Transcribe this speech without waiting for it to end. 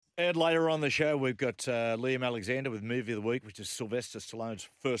And later on the show, we've got Liam Alexander with Movie of the Week, which is Sylvester Stallone's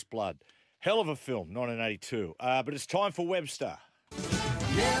First Blood. Hell of a film, 1982. But it's time for Webster.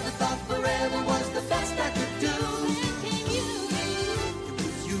 Never thought forever was the best I could do. It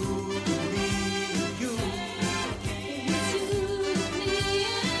was you and me and you.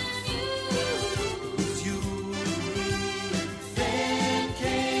 It was you and me. Then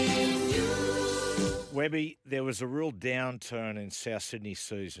came you. Webby, there was a real downturn in South Sydney's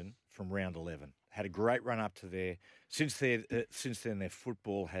season from round 11. Had a great run up to there. Since then, their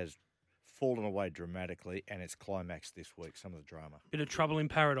football has fallen away dramatically, and it's climaxed this week, some of the drama. Bit of trouble in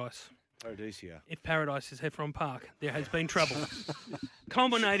paradise. Paradisia. If paradise is Heffron Park, there has been trouble.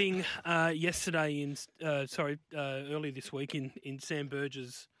 Culminating yesterday early this week in Sam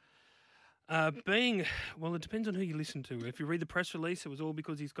Burgess being, well, it depends on who you listen to. If you read the press release, it was all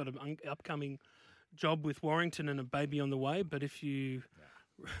because he's got an upcoming job with Warrington and a baby on the way. But if you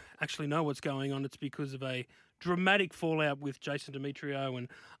actually know what's going on, it's because of a dramatic fallout with Jason Demetrio and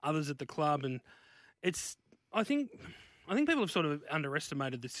others at the club. And I think people have sort of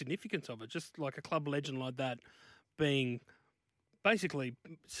underestimated the significance of it, just like a club legend like that being basically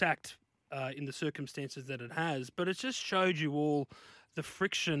sacked in the circumstances that it has. But it just showed you all the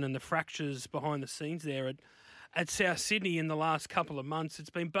friction and the fractures behind the scenes there at South Sydney in the last couple of months. It's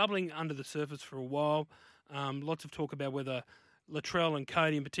been bubbling under the surface for a while. Lots of talk about whether Latrell and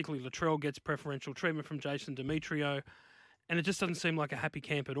Cody, and particularly Latrell, gets preferential treatment from Jason Demetrio. And it just doesn't seem like a happy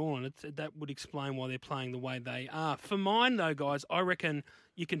camp at all. And that would explain why they're playing the way they are. For mine, though, guys, I reckon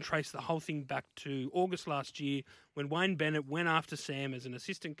you can trace the whole thing back to August last year when Wayne Bennett went after Sam as an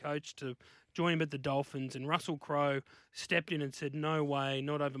assistant coach to join him at the Dolphins. And Russell Crowe stepped in and said, no way,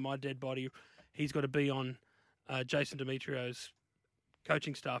 not over my dead body. He's got to be on Jason Demetrio's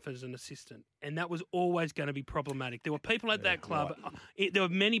coaching staff as an assistant. And that was always going to be problematic. There were people at that club. Right. There were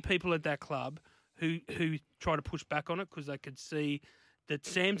many people at that club who try to push back on it because they could see that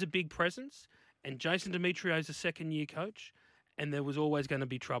Sam's a big presence and Jason Demetrio's a second-year coach, and there was always going to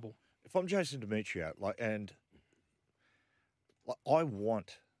be trouble. If I'm Jason Demetrio, I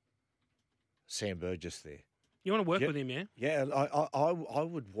want Sam Burgess there. You want to work with him, yeah? Yeah, I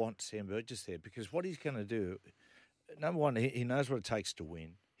would want Sam Burgess there because what he's going to do, number one, he knows what it takes to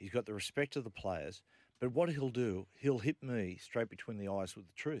win. He's got the respect of the players, but what he'll do, he'll hit me straight between the eyes with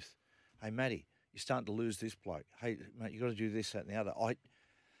the truth. Hey, Matty, you're starting to lose this bloke. Hey, mate, you've got to do this, that, and the other.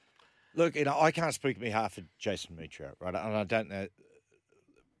 Look, I can't speak on behalf of Jason Demetrio, right? And I don't know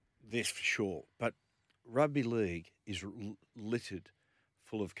this for sure, but rugby league is littered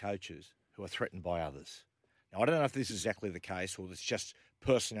full of coaches who are threatened by others. Now, I don't know if this is exactly the case or it's just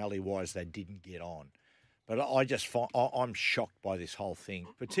personality-wise they didn't get on. But I'm shocked by this whole thing,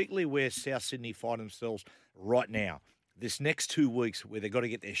 particularly where South Sydney find themselves right now. This next 2 weeks where they've got to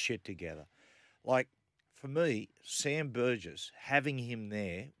get their shit together. Like, for me, Sam Burgess, having him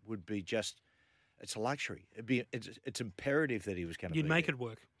there would be it's a luxury. It's imperative that he was going to be You'd make there. it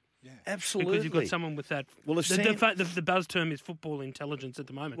work. Yeah. Absolutely. Because you've got someone with that. Well, the buzz term is football intelligence at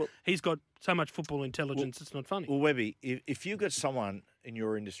the moment. Well, he's got so much football intelligence, it's not funny. Well, Webby, if you've got someone in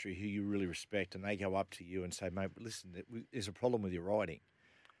your industry who you really respect and they go up to you and say, mate, listen, there's a problem with your writing,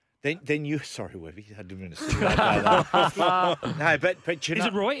 then you... Sorry, Webby, I didn't mean to say that. No, but you know... Is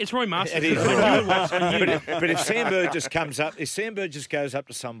it Roy? It's Roy Masters. It is. But if Sam Burgess goes up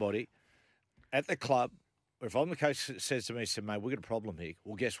to somebody at the club, or if I'm the coach that says to me, mate, we've got a problem here.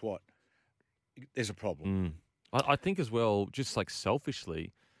 Well, guess what? There's a problem. I think as well, just like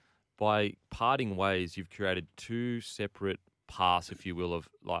selfishly, by parting ways, you've created two separate paths, if you will, of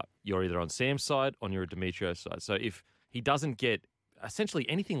like you're either on Sam's side or you're a Demetrio side. So if he doesn't get essentially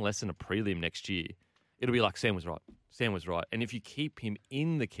anything less than a prelim next year, it'll be like Sam was right. Sam was right. And if you keep him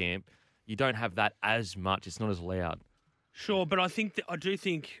in the camp, you don't have that as much. It's not as loud. Sure, but I think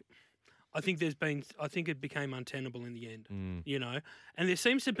it became untenable in the end, you know. And there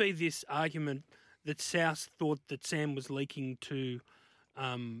seems to be this argument that South thought that Sam was leaking to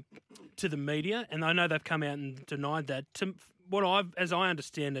the media, and I know they've come out and denied that. As I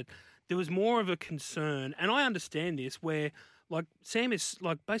understand it, there was more of a concern, and I understand this, where like Sam is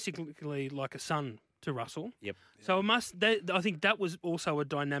like basically like a son to Russell. Yep. So I think that was also a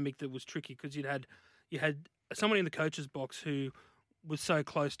dynamic that was tricky because you had somebody in the coach's box who was so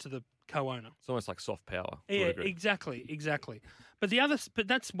close to the co-owner. It's almost like soft power. Yeah, exactly. But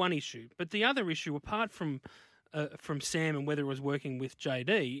that's one issue. But the other issue, apart from Sam and whether it was working with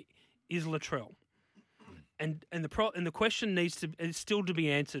JD, is Latrell. And the question is still to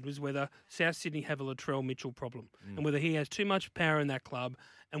be answered was whether South Sydney have a Latrell Mitchell problem and whether he has too much power in that club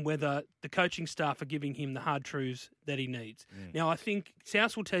and whether the coaching staff are giving him the hard truths that he needs. Now, I think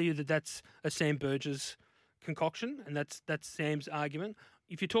South will tell you that that's a Sam Burgess concoction and that's Sam's argument.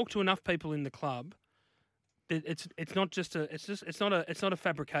 If you talk to enough people in the club, it's not a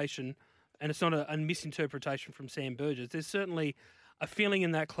fabrication and it's not a misinterpretation from Sam Burgess. There's certainly a feeling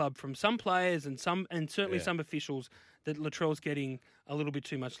in that club from some players and certainly some officials that Latrell's getting a little bit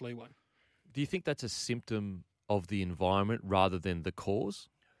too much leeway. Do you think that's a symptom of the environment rather than the cause?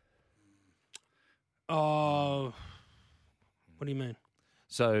 Oh, what do you mean?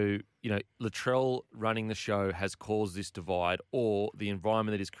 So, Latrell running the show has caused this divide, or the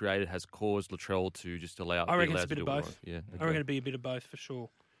environment that is created has caused Latrell to just allow. I reckon it's a bit of both. Yeah, okay. I reckon it'd be a bit of both for sure.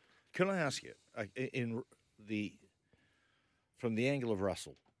 Can I ask you, from the angle of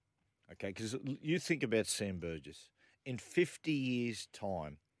Russell, okay, because you think about Sam Burgess. In 50 years'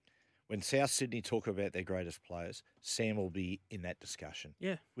 time, when South Sydney talk about their greatest players, Sam will be in that discussion.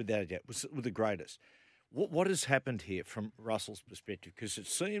 Yeah. Without a doubt, with the greatest. What has happened here from Russell's perspective? Because it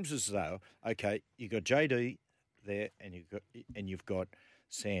seems as though, okay, you've got JD there and you've got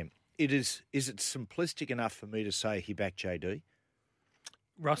Sam. Is it simplistic enough for me to say he backed JD?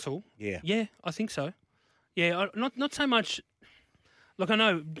 Russell? Yeah. Yeah, I think so. Yeah, not so much. Look, I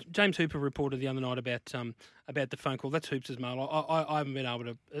know James Hooper reported the other night about the phone call. That's Hoops' mail. I haven't been able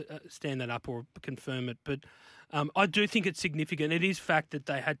to stand that up or confirm it, but I do think it's significant. It is fact that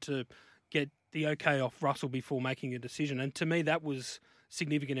they had to get the okay off Russell before making a decision, and to me that was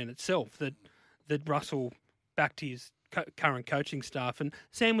significant in itself. That Russell backed his current coaching staff, and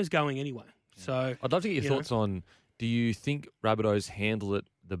Sam was going anyway. So I'd love to get your thoughts on. Do you think Rabbitohs handled it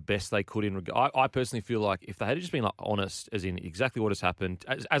the best they could in regard? I personally feel like if they had just been honest, as in exactly what has happened,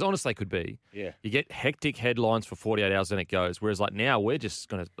 as honest they could be, you get hectic headlines for 48 hours and it goes. Whereas now we're just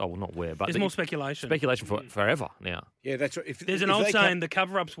going to, not but there's more speculation. Speculation for forever now. Yeah, that's right. There's an old saying, the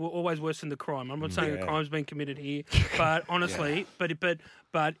cover-ups were always worse than the crime. I'm not saying a crime's been committed here, but honestly, but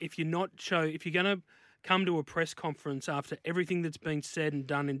if you're going to come to a press conference after everything that's been said and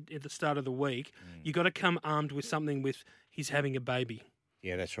done at the start of the week, you got to come armed with something with he's having a baby.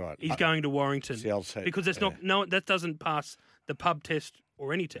 Yeah, that's right. He's going to Warrington because it's that doesn't pass the pub test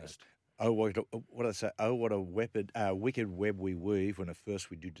or any test. Oh, what I say? Oh, what a wicked web we weave when at first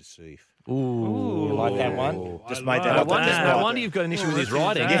we do deceive. Ooh, you like that one? Just made that I up. wonder you've got an issue with his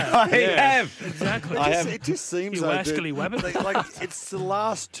writing. Yeah, I have. Exactly. It just seems You rascally Webber. like it's the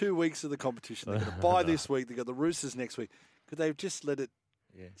last 2 weeks of the competition. They've got to buy this week. They've got the Roosters next week. Could they have just let it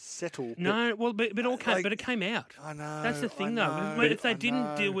settle? No, but it came out. I know. That's the thing, though. If they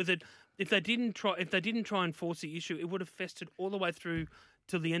didn't deal with it, if they didn't try and force the issue, it would have festered all the way through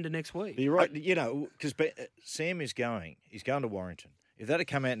till the end of next week. But you're right. Because Sam is going. He's going to Warrington. If they'd have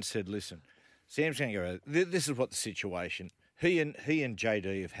come out and said, "Listen, Sam's going to go. This is what the situation." He and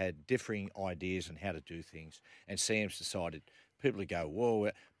JD have had differing ideas on how to do things, and Sam's decided. People would go,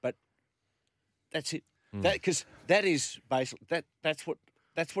 "Whoa!" But that's it. Because that is basically that's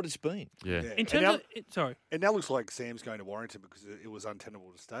what it's been. Yeah. In terms sorry. It now looks like Sam's going to Warrington because it was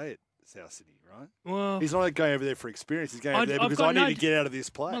untenable to stay at South Sydney, right? Well, he's not going over there for experience. He's going over there because I need to get out of this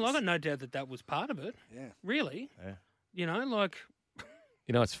place. Well, I got no doubt that was part of it. Yeah. Really? Yeah.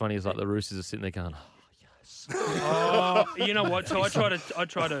 What's funny is like the Roosters are sitting there going, "Oh, yes." Oh, you know what? So I try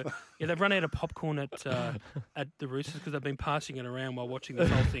to. Yeah, they've run out of popcorn at the Roosters because they've been passing it around while watching this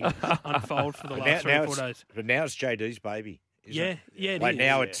whole thing unfold for the last 3 or 4 days. But now it's JD's baby. Yeah, it like is.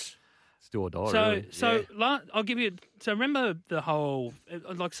 now it's do or die. I'll give you. So remember the whole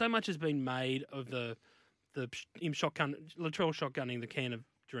so much has been made of the him Latrell shotgunning the can of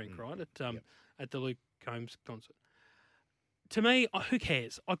drink right at the Luke Combs concert. To me, who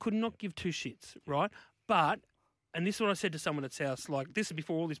cares? I could not give two shits, right? But, and this is what I said to someone at South, this is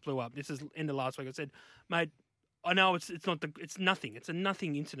before all this blew up. This is end of last week. I said, mate, I know it's nothing. It's a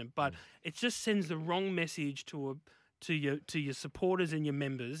nothing incident, but it just sends the wrong message to your supporters and your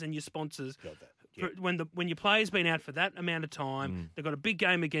members and your sponsors. Got that. Yeah. When your player's been out for that amount of time, they've got a big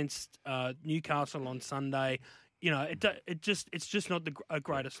game against Newcastle on Sunday. It's just not a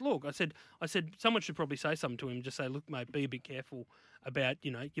greatest look. I said someone should probably say something to him. Just say, look, mate, be a bit careful about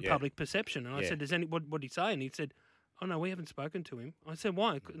your public perception. And I said, what did he say? And he said, oh no, we haven't spoken to him. I said,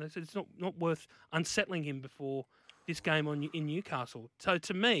 why? And they said it's not worth unsettling him before this game in Newcastle. So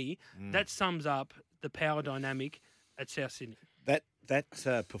to me, that sums up the power dynamic at South Sydney.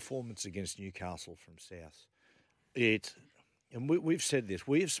 That performance against Newcastle from South, and we've said this.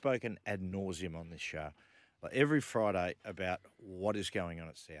 We have spoken ad nauseum on this show, every Friday, about what is going on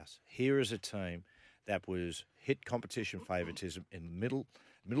at South. Here is a team that was hit competition favouritism in the middle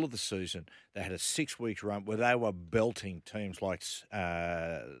of the season. They had a 6-week run where they were belting teams like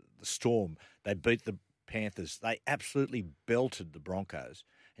the Storm. They beat the Panthers. They absolutely belted the Broncos.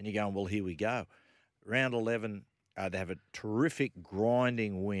 And you're going, well, here we go. Round 11, they have a terrific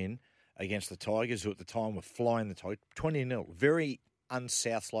grinding win against the Tigers, who at the time were flying the Tigers, 20-0. Very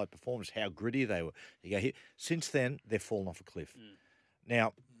un-Southside performance, how gritty they were. You go here. Since then, they've fallen off a cliff.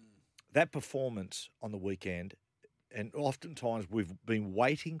 Now, that performance on the weekend, and oftentimes we've been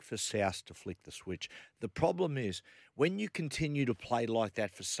waiting for South to flick the switch. The problem is, when you continue to play like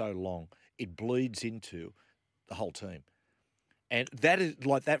that for so long, it bleeds into the whole team. And that is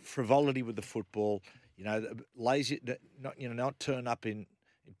like that frivolity with the football, lazy, not turn up in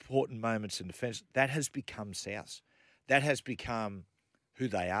important moments in defence. That has become South. That has become who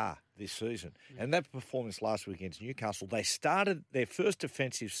they are this season. And that performance last week against Newcastle, they started, their first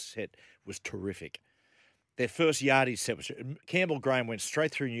defensive set was terrific. Their first yardage set was, Campbell Graham went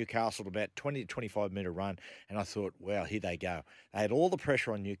straight through Newcastle to about 20 to 25 metre run, and I thought, wow, here they go. They had all the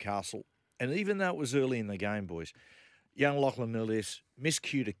pressure on Newcastle, and even though it was early in the game, boys, young Lachlan Milius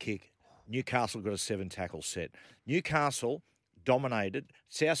miscued a kick. Newcastle got a 7-tackle set. Newcastle dominated.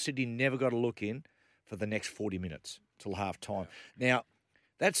 South Sydney never got a look in for the next 40 minutes till half time. Now,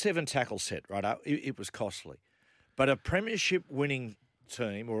 that 7-tackle set, right, it was costly. But a premiership winning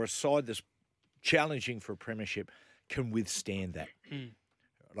team or a side that's challenging for a premiership can withstand that,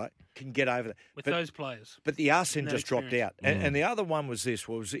 right? Can get over that. With those players. But the arson just dropped out. And the other one was this,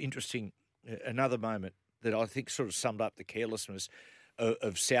 was interesting, another moment that I think sort of summed up the carelessness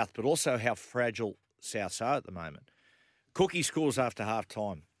of South, but also how fragile Souths are at the moment. Cookie scores after half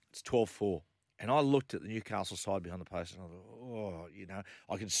time. It's 12-4. And I looked at the Newcastle side behind the post and I thought,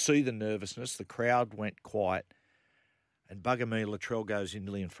 I could see the nervousness. The crowd went quiet. And bugger me, Latrell goes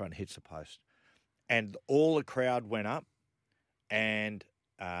nearly in front and hits the post. And all the crowd went up. And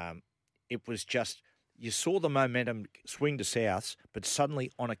it was just, you saw the momentum swing to Souths, but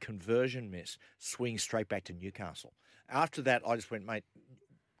suddenly on a conversion miss, swing straight back to Newcastle. After that, I just went, mate,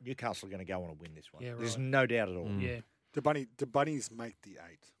 Newcastle are going to go on and win this one. Yeah, right. There's no doubt at all. Yeah. Do Bunnies make the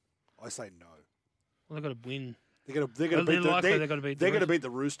 8? I say no. Well, they've got to win. They're going to beat the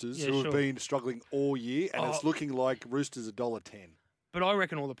Roosters, who have been struggling all year, and it's looking like Roosters $1.10. But I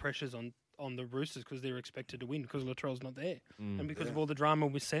reckon all the pressure's on the Roosters because they're expected to win because Latrell's not there and because of all the drama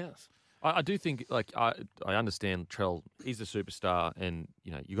with South. I do think, I understand Latrell, he's the superstar, and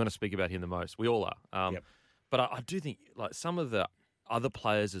you're going to speak about him the most. We all are. But I do think some of the other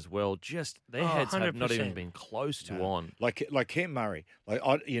players as well, just their heads have not even been close to on. Like Cam Murray.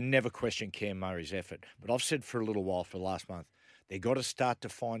 You never question Cam Murray's effort. But I've said for a little while, for the last month, they've got to start to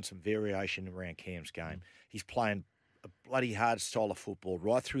find some variation around Cam's game. He's playing a bloody hard style of football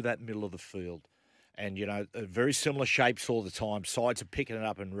right through that middle of the field. And, very similar shapes all the time. Sides are picking it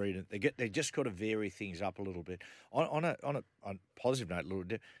up and reading it. They just got to vary things up a little bit. On a positive note, a little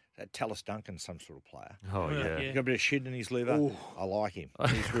bit, Tallis Duncan's some sort of player. Oh, yeah. He's got a bit of shit in his liver. Ooh. I like him.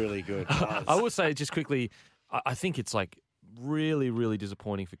 He's really good. I will say just quickly, I think it's really, really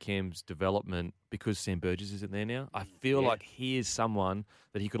disappointing for Cam's development because Sam Burgess isn't there now. I feel like he is someone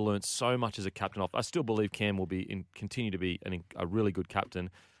that he could have learned so much as a captain off. I still believe Cam will continue to be a really good captain,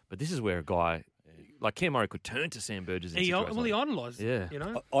 but this is where a guy like Cam Murray could turn to Sam Burgess. He idolised. Yeah,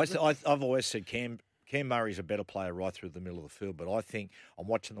 I've always said Cam Murray's a better player right through the middle of the field, but I think I'm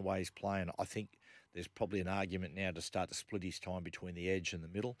watching the way he's playing. I think there's probably an argument now to start to split his time between the edge and the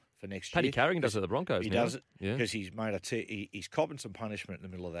middle for next year. Paddy Carrigan does it at the Broncos. He does it because he's copping some punishment in the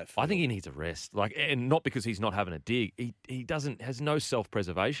middle of that field. I think he needs a rest, and not because he's not having a dig. He has no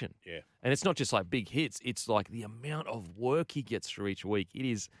self-preservation. Yeah, and it's not just like big hits. It's like the amount of work he gets through each week. It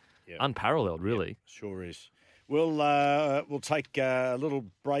is unparalleled, really. Yep, sure is. We'll take a little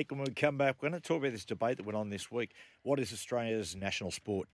break, and when we come back, we're going to talk about this debate that went on this week. What is Australia's national sport?